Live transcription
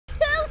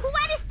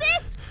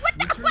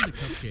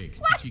cupcake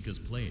to Chica's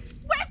plate.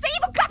 Where's the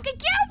evil cupcake?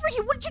 Get over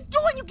here! What are you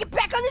doing? You get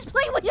back on this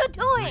plate! What are you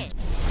doing?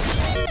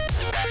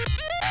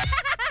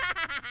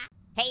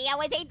 Hey, yo,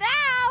 it's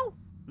Etho!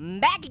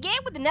 Back again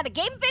with another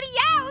game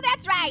video.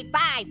 That's right,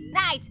 Five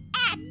Nights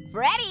at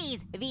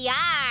Freddy's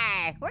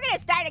VR. We're gonna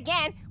start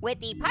again with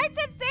the parts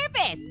and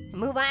surface.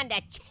 Move on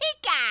to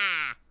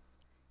Chica.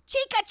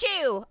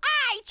 Chica-Choo,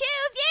 I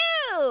choose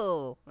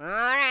you!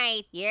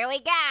 Alright, here we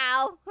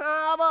go.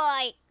 Oh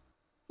boy.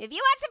 If you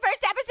watched the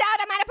first episode,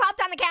 I might have popped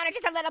on the counter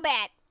just a little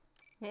bit.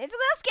 It's a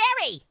little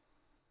scary.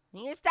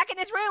 You're stuck in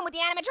this room with the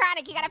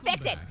animatronic, you gotta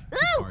fix it.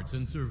 Ooh! Parts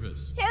and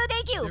service. Oh,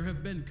 thank you. There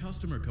have been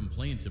customer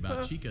complaints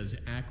about Chica's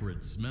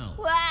acrid smell.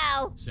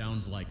 Wow.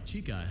 Sounds like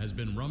Chica has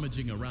been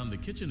rummaging around the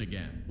kitchen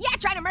again. Yeah,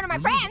 trying to murder my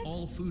Remove friends.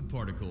 all food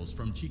particles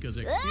from Chica's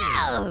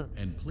exterior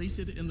and place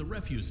it in the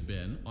refuse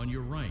bin on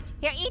your right.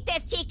 Here, eat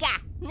this, Chica.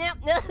 Nope,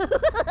 no.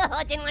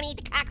 Didn't want to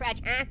eat the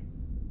cockroach, huh?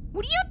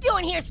 What are you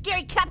doing here,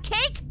 scary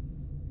cupcake?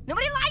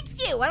 Nobody likes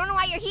you. I don't know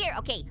why you're here.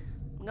 Okay,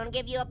 I'm gonna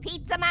give you a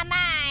pizza, my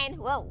mind.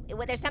 Whoa,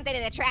 there's something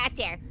in the trash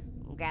here.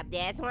 Grab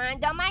this one.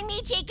 Don't mind me,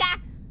 Chica.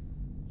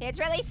 It's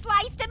really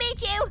sliced to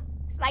meet you.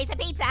 Slice of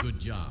pizza. Good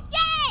job.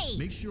 Yay!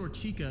 Make sure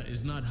Chica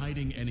is not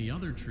hiding any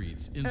other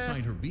treats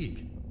inside her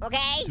beak.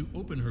 Okay. To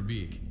open her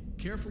beak,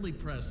 carefully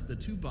press the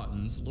two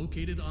buttons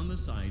located on the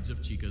sides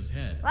of Chica's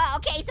head. Well,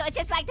 okay, so it's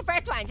just like the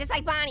first one, just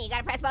like Bonnie. You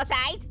gotta press both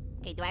sides.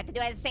 Okay, do I have to do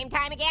it at the same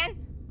time again?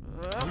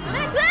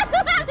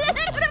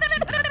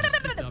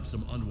 Picked up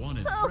some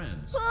unwanted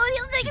friends.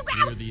 To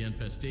clear the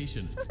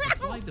infestation,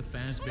 apply the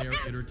Fazbear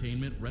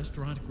Entertainment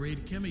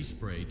restaurant-grade chemi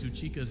spray to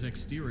Chica's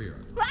exterior.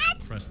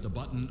 What? Press the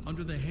button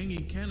under the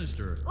hanging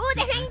canister. Ooh,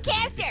 the hanging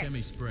activate canister. The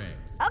chemi spray.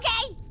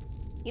 Okay.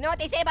 You know what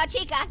they say about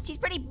Chica? She's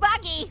pretty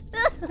buggy.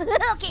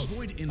 Okay.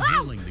 Avoid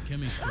inhaling the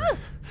chemi spray.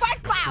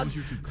 Fart clouds.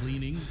 Exposure to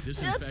cleaning,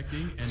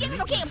 disinfecting, and Okay,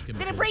 maintenance I'm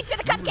gonna chemicals breathe through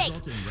the may cupcake.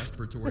 result in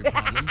respiratory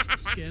problems,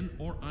 skin,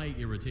 or eye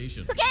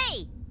irritation.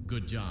 Okay.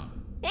 Good job.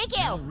 Thank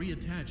Now you.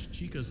 reattach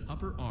Chica's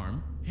upper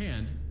arm,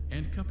 hand,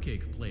 and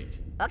cupcake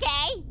plate.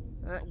 Okay.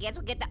 Guess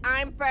we'll get the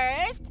arm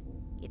first.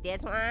 Get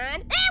this one.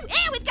 Ew,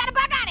 ew, it's got a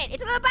bug on it.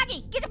 It's a little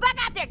buggy. Get the bug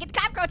out there. Get the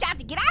cockroach out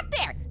there. Get out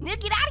there. No,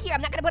 get out of here.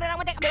 I'm not gonna put it on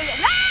with the.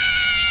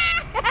 Ah!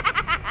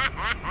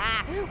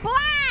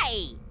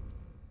 Why?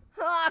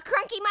 Oh,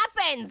 crunky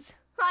muffins.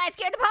 Oh, that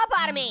scared the pulp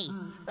out of me.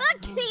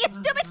 Look, you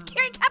stupid,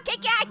 scary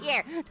cupcake, get out of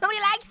here. Nobody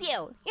likes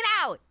you. Get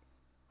out.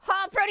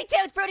 Oh, Fruity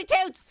Toots, Fruity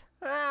Toots.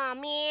 Oh,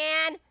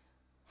 man.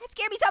 That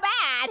scared me so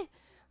bad.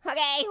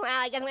 Okay,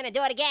 well, I guess I'm gonna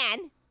do it again.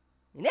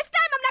 And this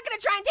time, I'm not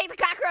gonna try and take the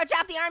cockroach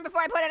off the arm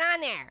before I put it on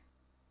there.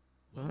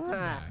 Welcome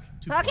back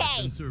to Parts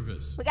and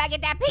Service. We gotta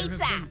get that pizza. There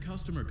have been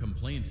customer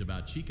complaints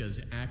about Chica's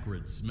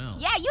acrid smell.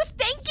 Yeah, you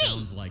stinky.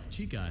 Sounds like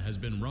Chica has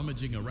been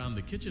rummaging around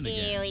the kitchen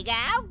again. Here we go.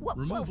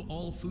 Remove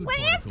all food what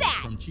particles is that?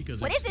 from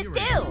Chica's what exterior. What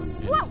does this do?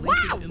 And Whoa, place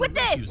wow, it in what the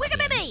this? refuse Look at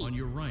bin me. on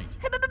your right.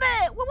 What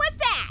was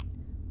that?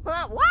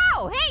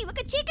 Whoa, hey, look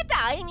at Chica doll.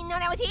 I didn't even know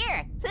that was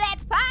here.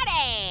 Let's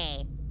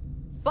party.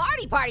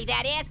 Party,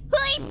 that is.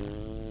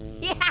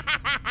 Yeah,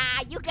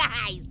 you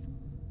guys.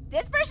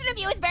 This version of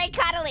you is very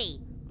cuddly.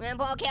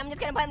 Okay, I'm just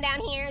gonna put him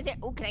down here. Is there,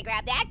 oh, can I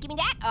grab that? Give me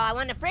that. Oh, I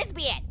want to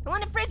frisbee it. I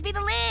want to frisbee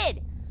the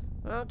lid.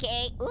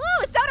 Okay.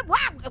 Ooh, soda. Wow.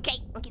 Okay.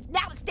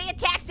 Now stay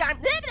attached, arm.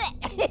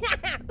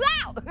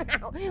 Wow.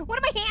 What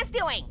are my hands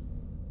doing?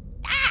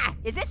 Ah,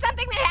 is this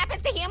something that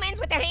happens to humans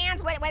with their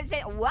hands? What is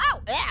it?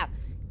 Whoa. Yeah.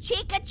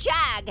 Chica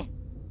Chug.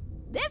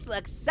 This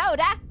looks so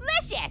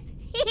delicious.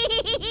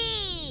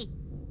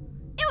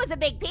 It was a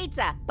big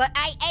pizza, but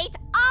I ate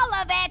all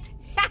of it.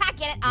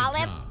 Get it,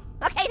 Olive?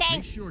 Okay, thanks.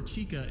 Make sure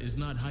Chica is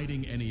not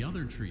hiding any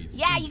other treats.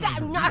 Yeah, you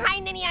got not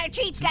hiding any other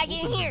treats. Gotta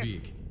get in here.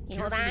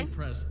 Hold on.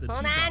 Press the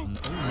hold on.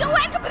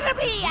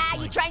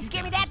 You tried to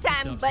scare me that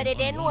time, but it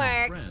didn't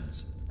work.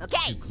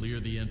 Okay. To clear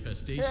the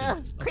infestation,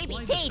 creepy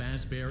apply teeth. the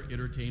Fazbear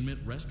Entertainment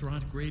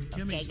restaurant-grade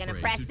chemi spray gonna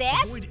press to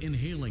this. avoid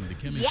inhaling the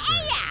chemi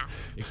spray. Yeah.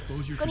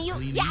 Exposure to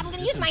cleaning, I'm gonna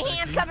use my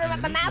hands covering up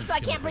my mouth so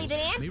I can't breathe it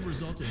in. May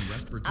result in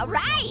respiratory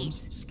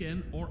problems,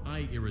 skin, or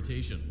eye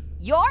irritation.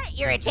 Your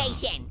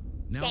irritation.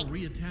 Now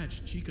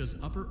reattach Chica's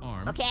upper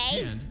arm,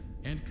 hand,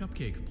 and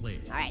cupcake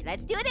plate. All right,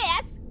 let's do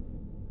this.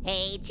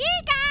 Hey, Chica!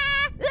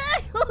 Gross!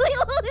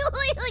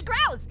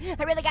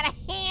 I really gotta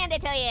hand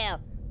it to you.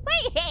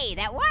 Wait, hey,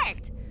 that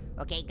worked.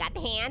 Okay, got the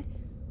hand.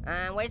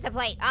 Where's the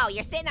plate? Oh,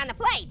 you're sitting on the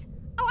plate.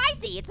 Oh, I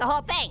see, it's the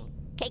whole thing.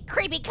 Okay,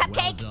 creepy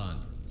cupcake. Well done.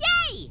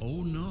 Yay!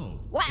 Oh no.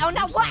 What? Oh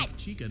no, what? Like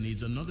Chica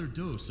needs another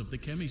dose of the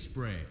chemi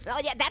spray.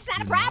 Oh yeah, that's not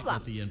a Do problem. Not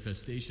let the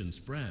infestation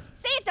spread.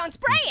 Say it, don't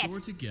spray it. Be sure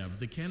to give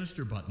the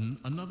canister button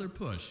another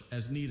push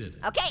as needed.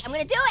 Okay, I'm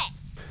gonna do it.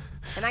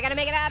 Am I gonna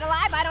make it out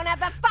alive? I don't have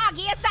the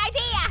foggiest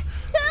idea.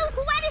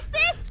 What is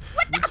this?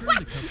 What the? Return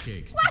the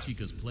cupcake to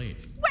Chica's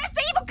plate. Where's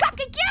the evil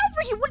cupcake? Get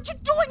over here! What are you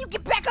doing? You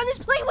get back on this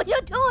plate. What are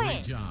you doing?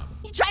 Great job.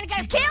 You trying to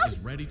get Chica us killed? is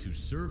ready to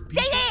serve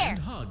pizza and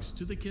hugs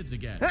to the kids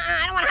again.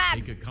 I don't want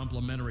hugs. Take a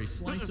complimentary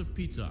slice of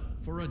pizza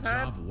for a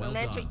job well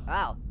done.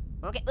 Oh,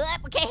 okay.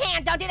 Okay,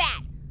 hand, don't do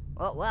that.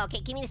 Oh, well, okay,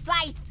 give me the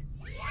slice.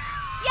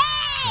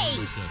 Yay!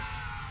 Delicious.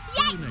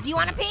 Yay! Do you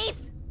want a piece?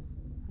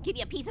 Give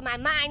you a piece of my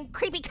mind,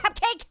 creepy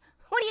cupcake.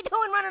 What are you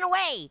doing running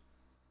away?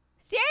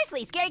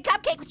 Seriously, scary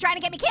cupcake was trying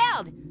to get me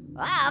killed.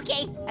 Oh,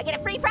 okay, I get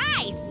a free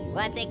prize.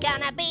 What's it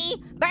gonna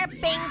be?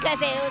 Burping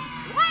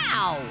kazoos.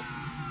 Wow.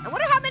 I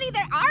wonder how many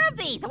there are of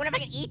these. I wonder if I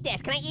can eat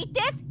this. Can I eat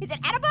this? Is it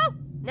edible?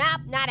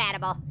 Nope, not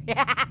edible.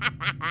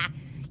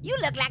 You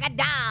look like a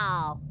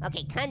doll.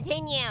 Okay,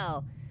 continue.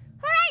 All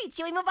right,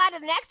 should we move on to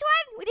the next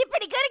one? We did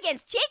pretty good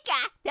against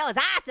Chica. That was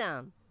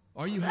awesome.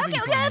 Are you having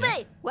fun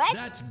yet? What?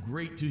 That's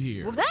great to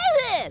hear. What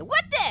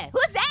the?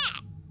 Who's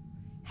that?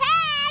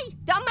 Hey,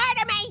 don't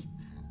murder me.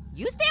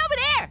 You stay over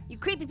there, you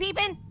creepy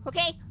peeping.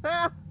 Okay,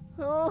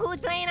 who's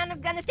playing on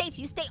the stage?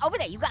 You stay over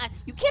there. You can't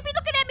be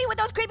looking at me with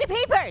those creepy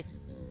peepers.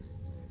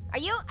 Are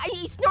you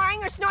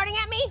snoring or snorting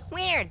at me?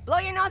 Weird, blow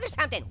your nose or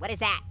something. What is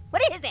that?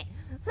 What is it?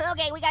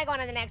 Okay, we gotta go on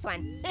to the next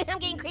one. I'm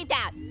getting creeped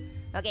out.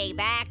 Okay,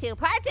 back to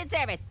parts and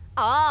service.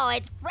 Oh,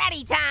 it's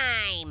Freddy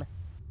time.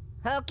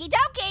 Okie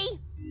dokie.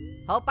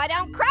 Hope I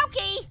don't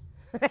croaky.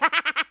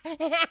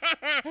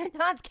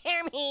 Don't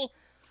scare me.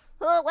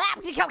 Oh, well,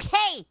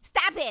 okay,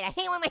 stop it. I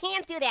hate when my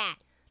hands do that.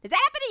 Does that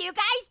happen to you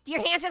guys? Do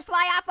your hands just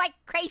fly off like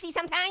crazy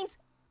sometimes?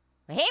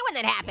 I hate when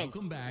that happens.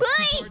 Welcome back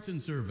to Parts and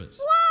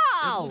Service.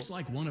 Whoa! It looks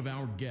like one of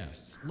our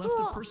guests left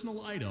a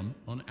personal item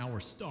on our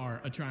star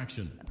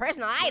attraction. A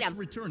personal item? Let's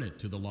return it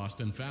to the Lost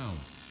and Found.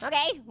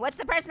 Okay, what's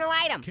the personal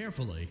item?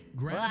 Carefully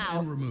grab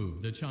and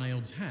remove the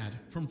child's hat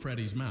from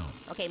Freddy's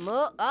mouth. Okay,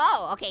 move.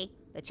 Oh, okay.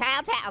 The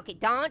child's hat. Okay,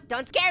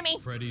 don't scare me.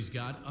 Freddy's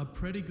got a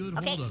pretty good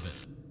hold of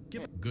it.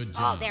 Good Oh,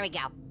 job. there we go.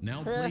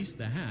 Now place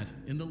the hat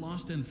in the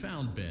Lost and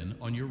Found bin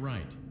on your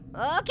right.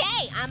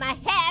 Okay, I'm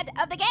ahead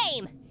of the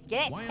game.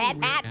 Get it? While Head,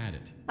 we're hat. at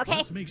it, Okay.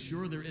 let's make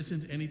sure there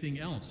isn't anything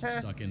else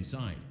stuck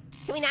inside.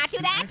 Can we not do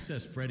To that?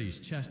 access Freddy's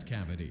chest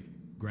cavity,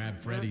 grab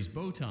Freddy's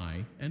bow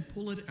tie and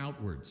pull it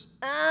outwards.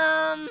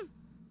 I'm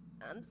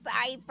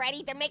sorry,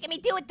 Freddy. They're making me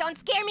do it. Don't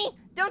scare me.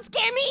 Don't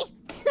scare me.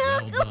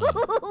 Well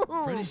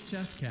done. Freddy's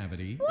chest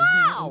cavity is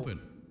now open.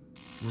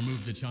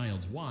 Remove the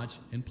child's watch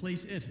and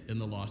place it in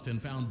the Lost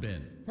and Found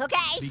bin.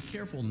 Okay. Be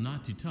careful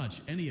not to touch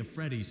any of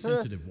Freddy's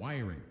sensitive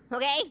wiring.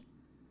 Okay.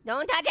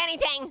 Don't touch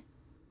anything.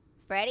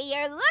 Freddy,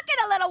 you're looking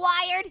a little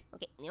wired.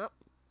 Okay, nope.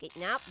 Okay,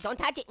 nope. Don't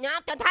touch it.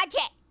 Nope, don't touch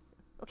it.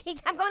 Okay,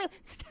 stop going in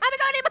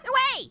my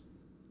way.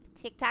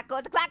 Tick-tock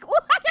goes the clock.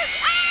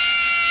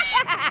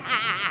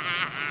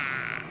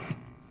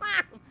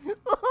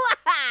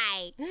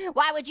 Why?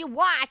 Why would you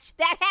watch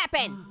that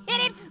happen?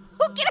 Hit it.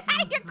 Get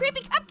out of here,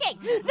 creepy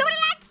cupcake. Nobody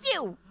likes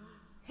you.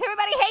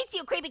 Everybody hates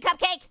you, creepy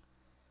cupcake.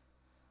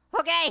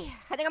 Okay,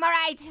 I think I'm all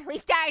right.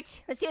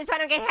 Restart. Let's do this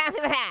one and get happy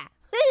with that.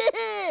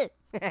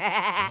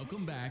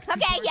 Welcome back to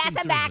Okay, Parts yes, and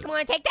I'm back. I'm Service.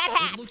 gonna take that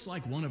hat. It looks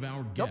like one of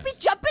our guests. Don't be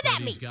jumping at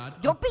me. Freddy's got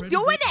a Don't be pretty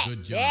doing good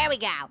it. job. There we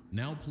go.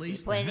 Now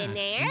place Put the it in hat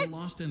there. in the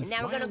Lost and And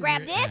now we're gonna while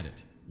grab we're this. at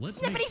it, let's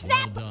Snippity make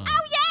snap. well done.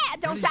 Oh yeah,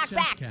 don't Freddy's talk chest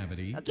back.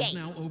 cavity Okay. is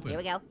now open. Here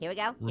we go. Here we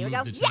go. Here we Remove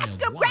go. the Yes,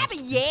 child's go grab watch it.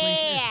 and place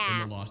it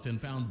Yeah. in the Lost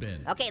and Found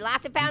bin. Okay,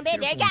 lost and found Be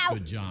bin. There you careful. go.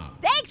 Good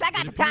job. Thanks, I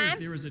got It the appears time.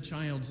 there is a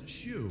child's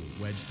shoe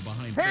wedged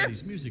behind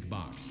Freddy's music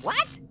box.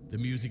 What? The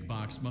music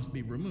box must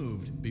be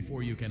removed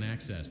before you can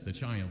access the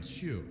child's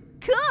shoe.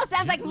 Cool.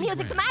 Sounds like Gently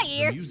music to grasp my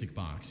ear. the music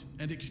box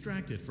and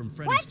extract it from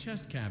Freddy's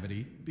chest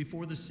cavity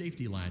before the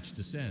safety latch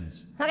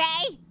descends.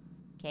 Okay.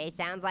 Okay,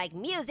 sounds like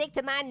music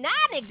to my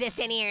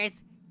non-existent ears.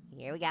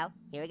 Here we go.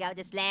 Here we go.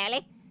 Just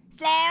slowly.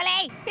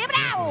 Slowly. Here we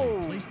Carefully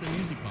go. place the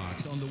music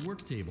box on the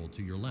work table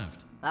to your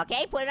left.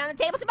 Okay, put it on the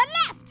table to my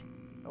left.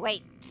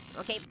 Wait.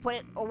 Okay, put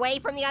it away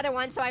from the other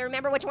one so I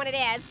remember which one it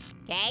is.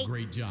 Okay.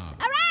 Great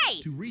job. All right.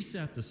 To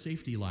reset the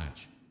safety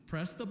latch,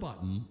 press the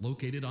button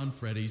located on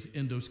Freddy's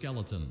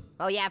endoskeleton.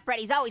 Oh yeah,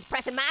 Freddy's always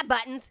pressing my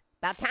buttons.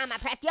 About time I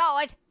press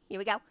yours. Here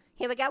we go.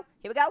 Here we go.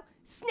 Here we go.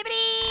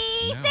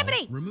 Snippity, Now,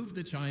 snippity. remove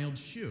the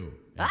child's shoe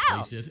and Oh.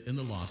 place it in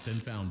the Lost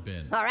and Found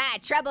bin. All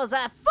right, trouble's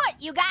afoot,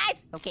 you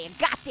guys. Okay, I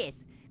got this.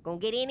 Gonna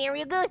get in there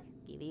real good.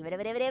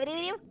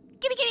 Gimme.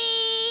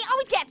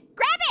 Always gets.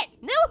 Grab it.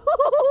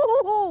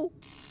 No.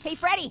 Hey,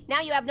 Freddy,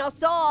 now you have no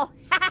soul.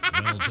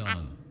 Well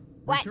done.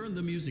 What? Return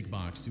the music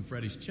box to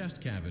Freddy's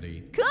chest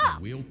cavity. Cool.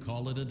 And we'll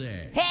call it a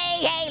day.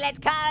 Hey, let's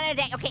call it a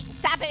day. Okay,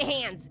 stop it,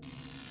 hands.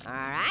 All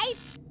right.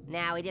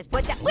 Now we just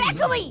put that. Oh,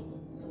 no. Wiggly.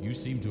 You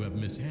seem to have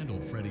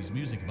mishandled Freddy's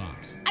music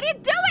box. I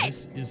didn't do it.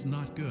 This is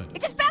not good.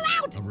 It just fell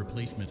out. A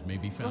replacement may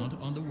be found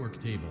on the work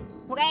table.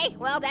 Okay,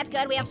 well, that's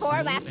good. We have A 4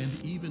 slow left. and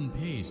even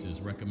pace is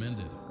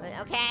recommended.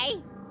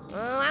 Okay.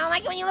 Oh, I don't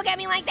like it when you look at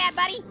me like that,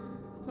 buddy.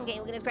 Okay,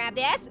 we're gonna just grab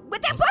this.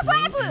 With that A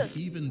slow poof. and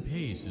even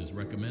pace is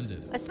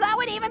recommended. A slow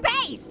and even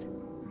pace.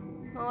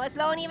 Oh, a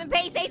slow and even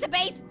pace, Ace of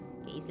Base.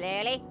 Okay,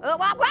 slowly. Oh,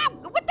 wow.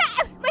 What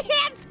the? My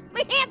hands.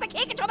 I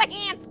can't control my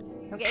hands.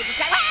 Okay, just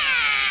got.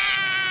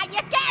 Ah! You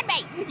scared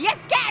me. You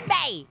scared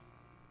me.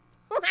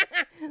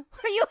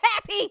 Are you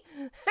happy?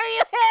 Are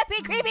you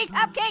happy, creepy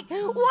cupcake?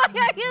 Why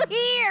are you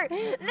here?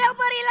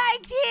 Nobody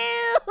likes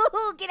you.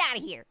 Get out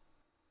of here.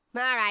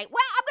 All right.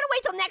 Well, I'm gonna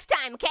wait till next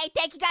time. Okay.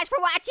 Thank you guys for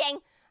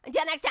watching.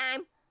 Until next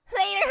time.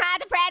 Later,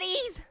 hot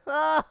Freddy's.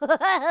 Oh.